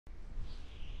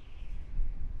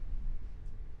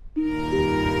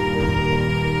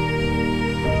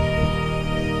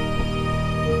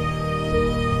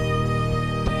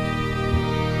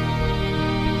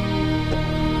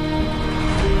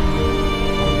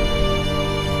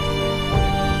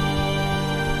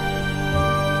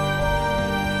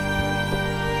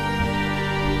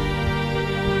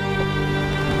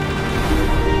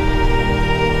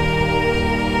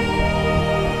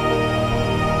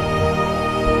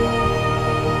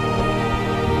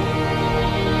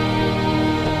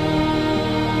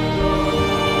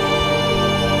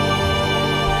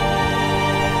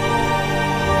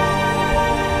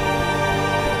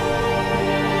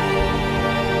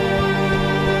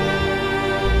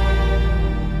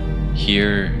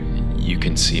Here you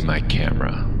can see my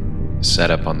camera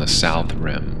set up on the south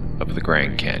rim of the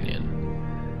Grand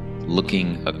Canyon,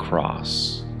 looking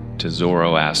across to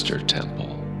Zoroaster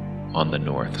Temple on the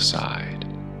north side.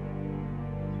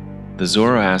 The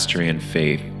Zoroastrian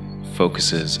faith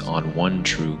focuses on one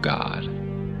true God,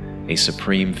 a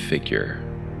supreme figure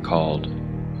called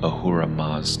Ahura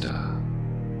Mazda.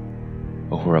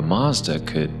 Ahura Mazda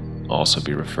could also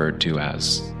be referred to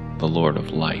as the Lord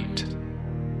of Light.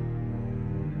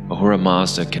 Ahura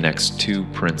Mazda connects two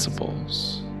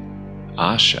principles: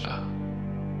 Asha,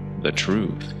 the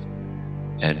truth,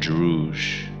 and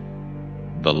Druj,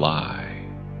 the lie.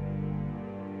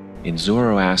 In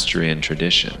Zoroastrian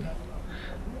tradition,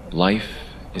 life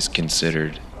is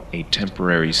considered a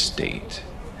temporary state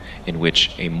in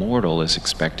which a mortal is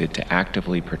expected to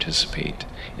actively participate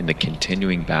in the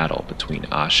continuing battle between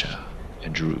Asha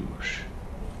and Druj.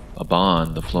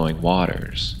 Aban, the flowing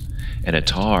waters, and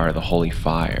Atar, the holy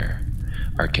fire,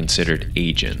 are considered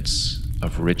agents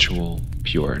of ritual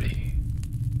purity.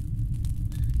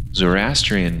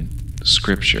 Zoroastrian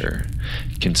scripture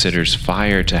considers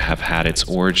fire to have had its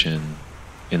origin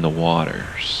in the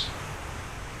waters.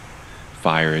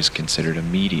 Fire is considered a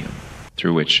medium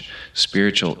through which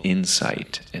spiritual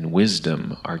insight and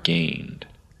wisdom are gained,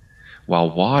 while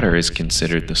water is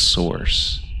considered the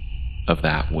source of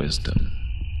that wisdom.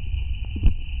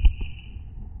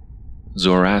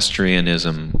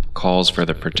 Zoroastrianism calls for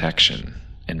the protection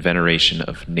and veneration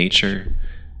of nature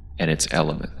and its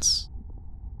elements.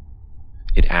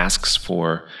 It asks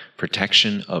for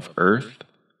protection of earth,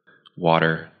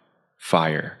 water,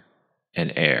 fire,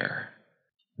 and air,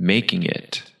 making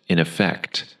it, in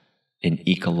effect, an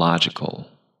ecological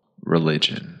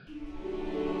religion.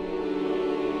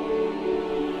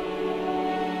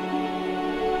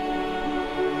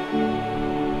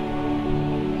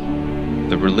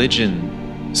 The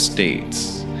religion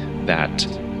states that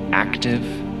active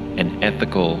and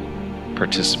ethical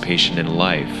participation in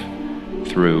life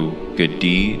through good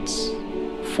deeds,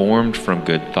 formed from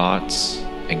good thoughts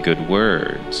and good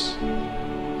words,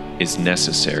 is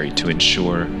necessary to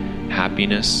ensure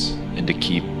happiness and to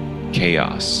keep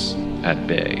chaos at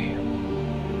bay.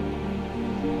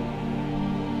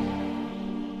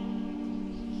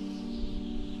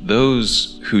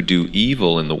 Those who do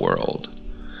evil in the world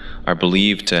are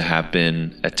believed to have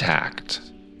been attacked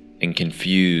and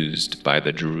confused by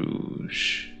the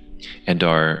Druj, and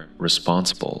are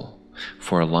responsible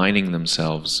for aligning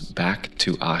themselves back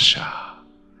to Asha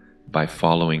by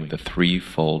following the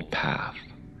threefold path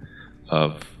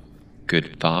of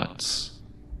good thoughts,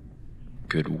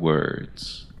 good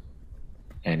words,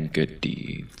 and good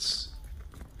deeds.